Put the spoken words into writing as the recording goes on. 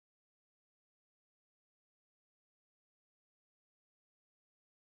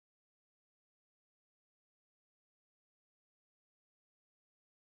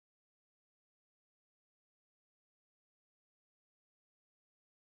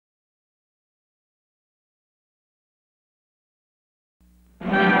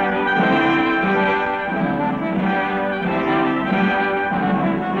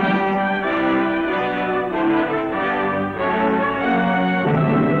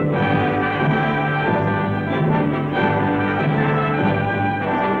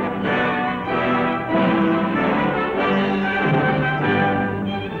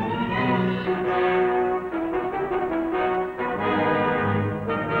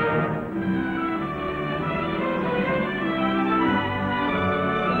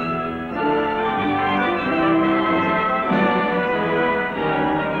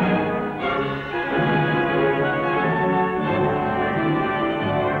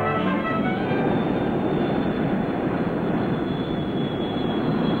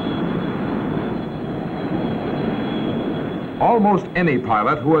Almost any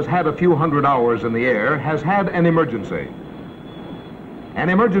pilot who has had a few hundred hours in the air has had an emergency. An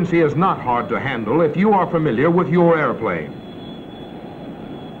emergency is not hard to handle if you are familiar with your airplane.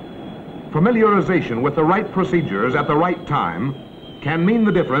 Familiarization with the right procedures at the right time can mean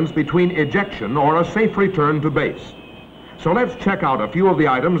the difference between ejection or a safe return to base. So let's check out a few of the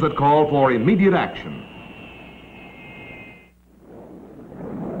items that call for immediate action.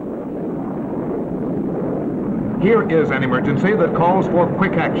 Here is an emergency that calls for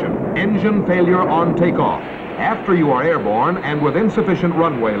quick action. Engine failure on takeoff, after you are airborne and with insufficient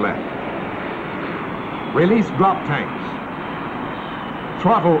runway left. Release drop tanks.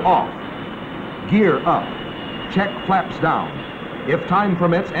 Throttle off. Gear up. Check flaps down. If time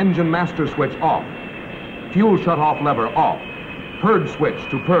permits, engine master switch off. Fuel shut-off lever off. Purge switch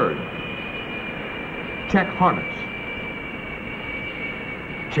to purge. Check harness.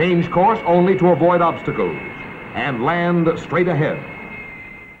 Change course only to avoid obstacles. And land straight ahead.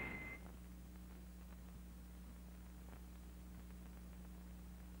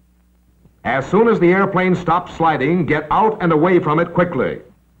 As soon as the airplane stops sliding, get out and away from it quickly.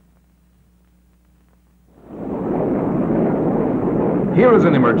 Here is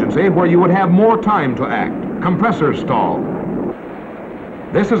an emergency where you would have more time to act. Compressor stall.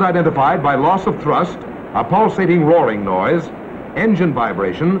 This is identified by loss of thrust, a pulsating roaring noise, engine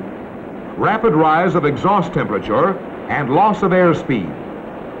vibration, rapid rise of exhaust temperature, and loss of airspeed.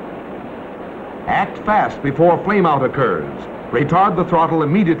 Act fast before flameout occurs. Retard the throttle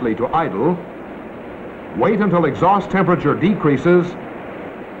immediately to idle. Wait until exhaust temperature decreases,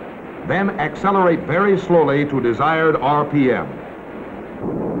 then accelerate very slowly to desired RPM.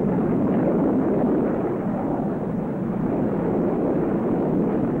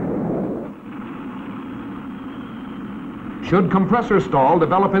 Should compressor stall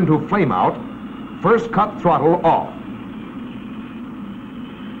develop into flameout, first cut throttle off.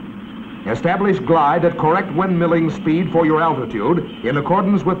 Establish glide at correct wind milling speed for your altitude in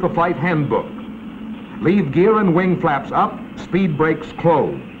accordance with the flight handbook. Leave gear and wing flaps up, speed brakes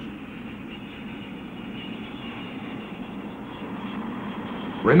closed.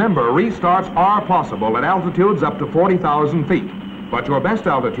 Remember, restarts are possible at altitudes up to 40,000 feet, but your best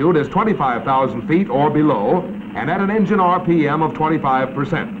altitude is 25,000 feet or below, and at an engine RPM of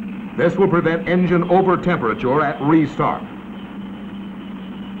 25%. This will prevent engine over temperature at restart.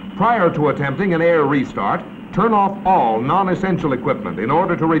 Prior to attempting an air restart, turn off all non-essential equipment in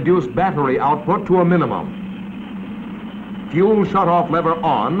order to reduce battery output to a minimum. Fuel shut-off lever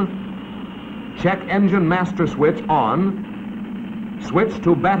on. Check engine master switch on. Switch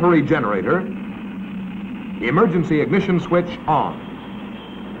to battery generator. Emergency ignition switch on.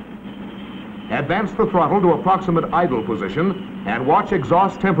 Advance the throttle to approximate idle position and watch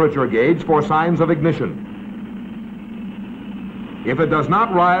exhaust temperature gauge for signs of ignition. If it does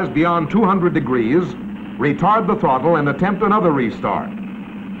not rise beyond 200 degrees, retard the throttle and attempt another restart.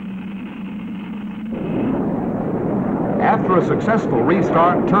 After a successful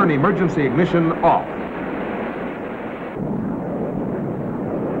restart, turn emergency ignition off.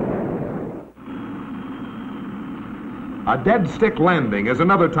 A dead stick landing is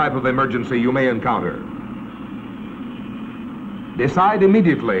another type of emergency you may encounter. Decide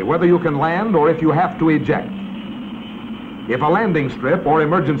immediately whether you can land or if you have to eject. If a landing strip or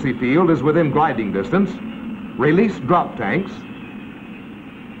emergency field is within gliding distance, release drop tanks,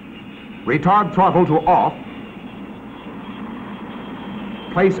 retard throttle to off,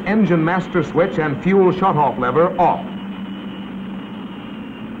 place engine master switch and fuel shut-off lever off.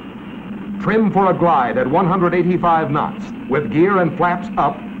 Trim for a glide at 185 knots with gear and flaps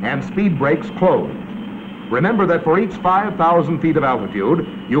up and speed brakes closed. Remember that for each 5,000 feet of altitude,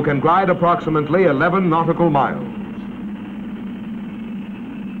 you can glide approximately 11 nautical miles.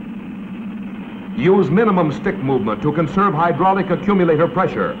 Use minimum stick movement to conserve hydraulic accumulator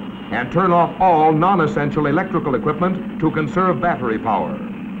pressure and turn off all non-essential electrical equipment to conserve battery power.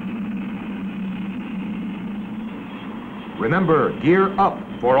 Remember, gear up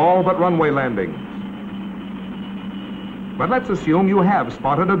for all but runway landings. But let's assume you have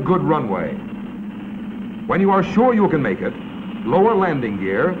spotted a good runway. When you are sure you can make it, lower landing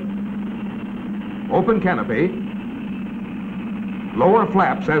gear, open canopy, lower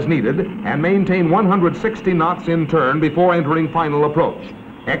flaps as needed, and maintain 160 knots in turn before entering final approach.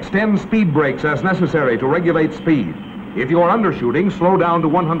 Extend speed brakes as necessary to regulate speed. If you are undershooting, slow down to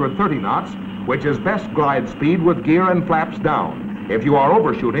 130 knots, which is best glide speed with gear and flaps down. If you are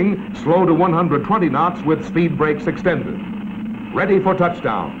overshooting, slow to 120 knots with speed brakes extended. Ready for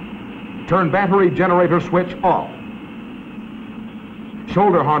touchdown. Turn battery generator switch off.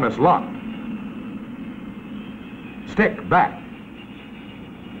 Shoulder harness locked. Stick back.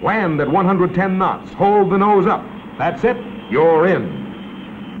 Land at 110 knots. Hold the nose up. That's it. You're in.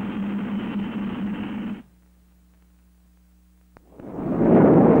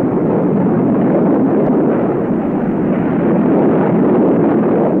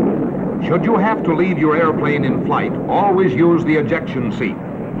 Should you have to leave your airplane in flight, always use the ejection seat.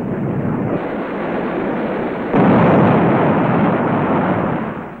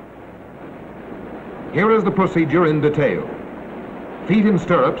 Here is the procedure in detail. Feet in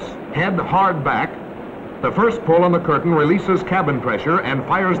stirrups, head hard back. The first pull on the curtain releases cabin pressure and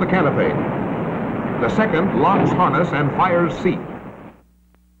fires the canopy. The second locks harness and fires seat.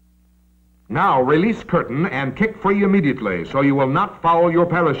 Now release curtain and kick free immediately so you will not foul your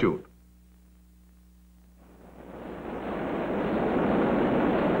parachute.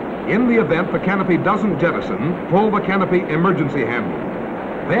 In the event the canopy doesn't jettison, pull the canopy emergency handle.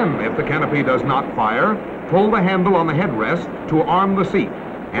 Then, if the canopy does not fire, pull the handle on the headrest to arm the seat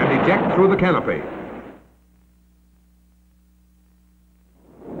and eject through the canopy.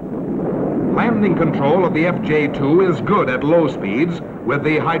 Landing control of the FJ-2 is good at low speeds with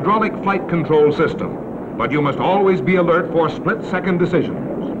the hydraulic flight control system, but you must always be alert for split-second decisions.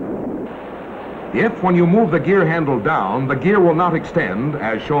 If, when you move the gear handle down, the gear will not extend,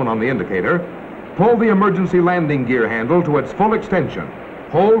 as shown on the indicator, pull the emergency landing gear handle to its full extension.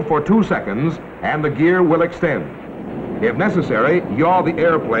 Hold for 2 seconds, and the gear will extend. If necessary, yaw the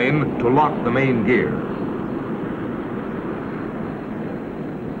airplane to lock the main gear.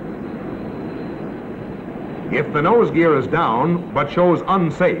 If the nose gear is down, but shows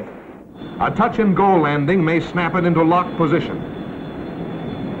unsafe, a touch-and-go landing may snap it into lock position.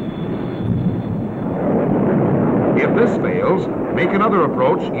 If this fails, make another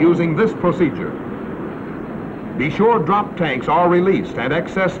approach using this procedure. Be sure drop tanks are released and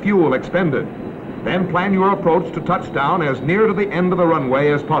excess fuel expended. Then plan your approach to touchdown as near to the end of the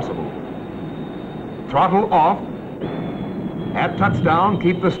runway as possible. Throttle off. At touchdown,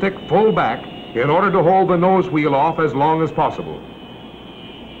 keep the stick full back in order to hold the nose wheel off as long as possible.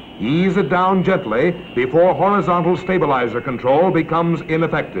 Ease it down gently before horizontal stabilizer control becomes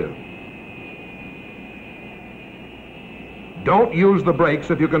ineffective. Don't use the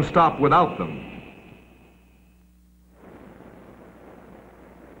brakes if you can stop without them.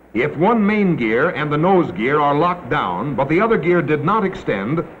 If one main gear and the nose gear are locked down, but the other gear did not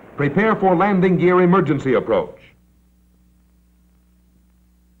extend, prepare for landing gear emergency approach.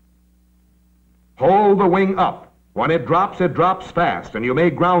 Hold the wing up. When it drops fast, and you may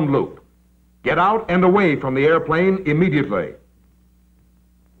ground loop. Get out and away from the airplane immediately.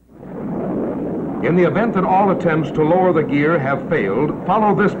 In the event that all attempts to lower the gear have failed,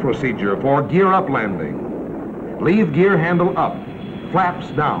 follow this procedure for gear up landing. Leave gear handle up, flaps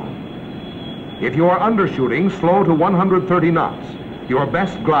down. If you are undershooting, slow to 130 knots, your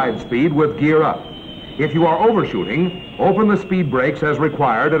best glide speed with gear up. If you are overshooting, open the speed brakes as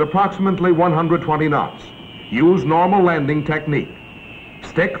required at approximately 120 knots. Use normal landing technique.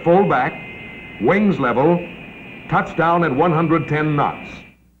 Stick full back, wings level, touchdown at 110 knots.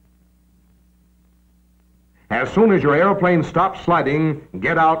 As soon as your airplane stops sliding,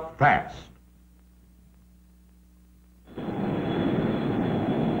 get out fast.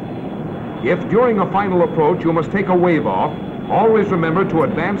 If during a final approach you must take a wave off, always remember to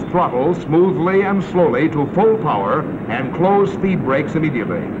advance throttle smoothly and slowly to full power and close speed brakes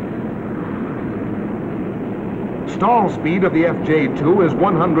immediately. Stall speed of the FJ-2 is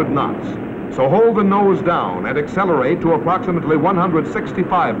 100 knots, so hold the nose down and accelerate to approximately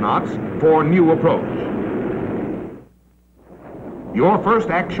 165 knots for new approach. Your first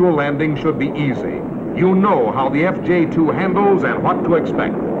actual landing should be easy. You know how the FJ-2 handles and what to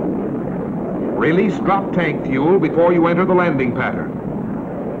expect. Release drop tank fuel before you enter the landing pattern.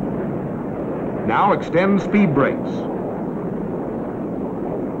 Now extend speed brakes.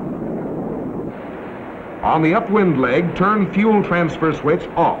 On the upwind leg, turn fuel transfer switch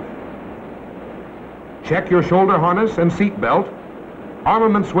off. Check your shoulder harness and seat belt.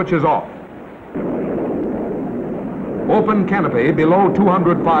 Armament switch is off. Open canopy below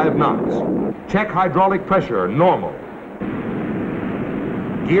 205 knots. Check hydraulic pressure, normal.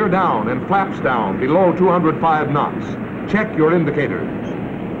 Gear down and flaps down below 205 knots. Check your indicators.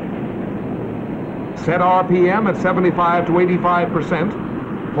 Set RPM at 75 to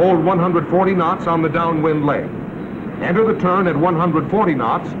 85%. Hold 140 knots on the downwind leg. Enter the turn at 140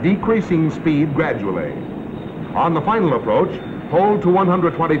 knots, decreasing speed gradually. On the final approach, hold to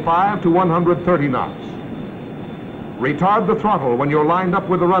 125 to 130 knots. Retard the throttle when you're lined up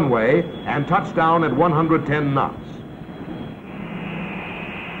with the runway and touch down at 110 knots.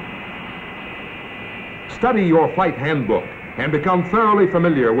 Study your flight handbook and become thoroughly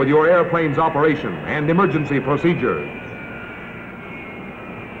familiar with your airplane's operation and emergency procedures.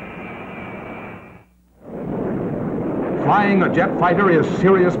 Flying a jet fighter is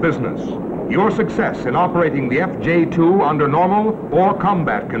serious business. Your success in operating the FJ-2 under normal or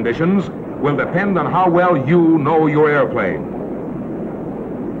combat conditions will depend on how well you know your airplane.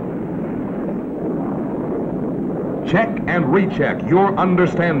 Check and recheck your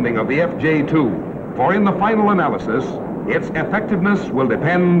understanding of the FJ-2, for in the final analysis, its effectiveness will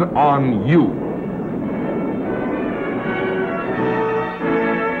depend on you.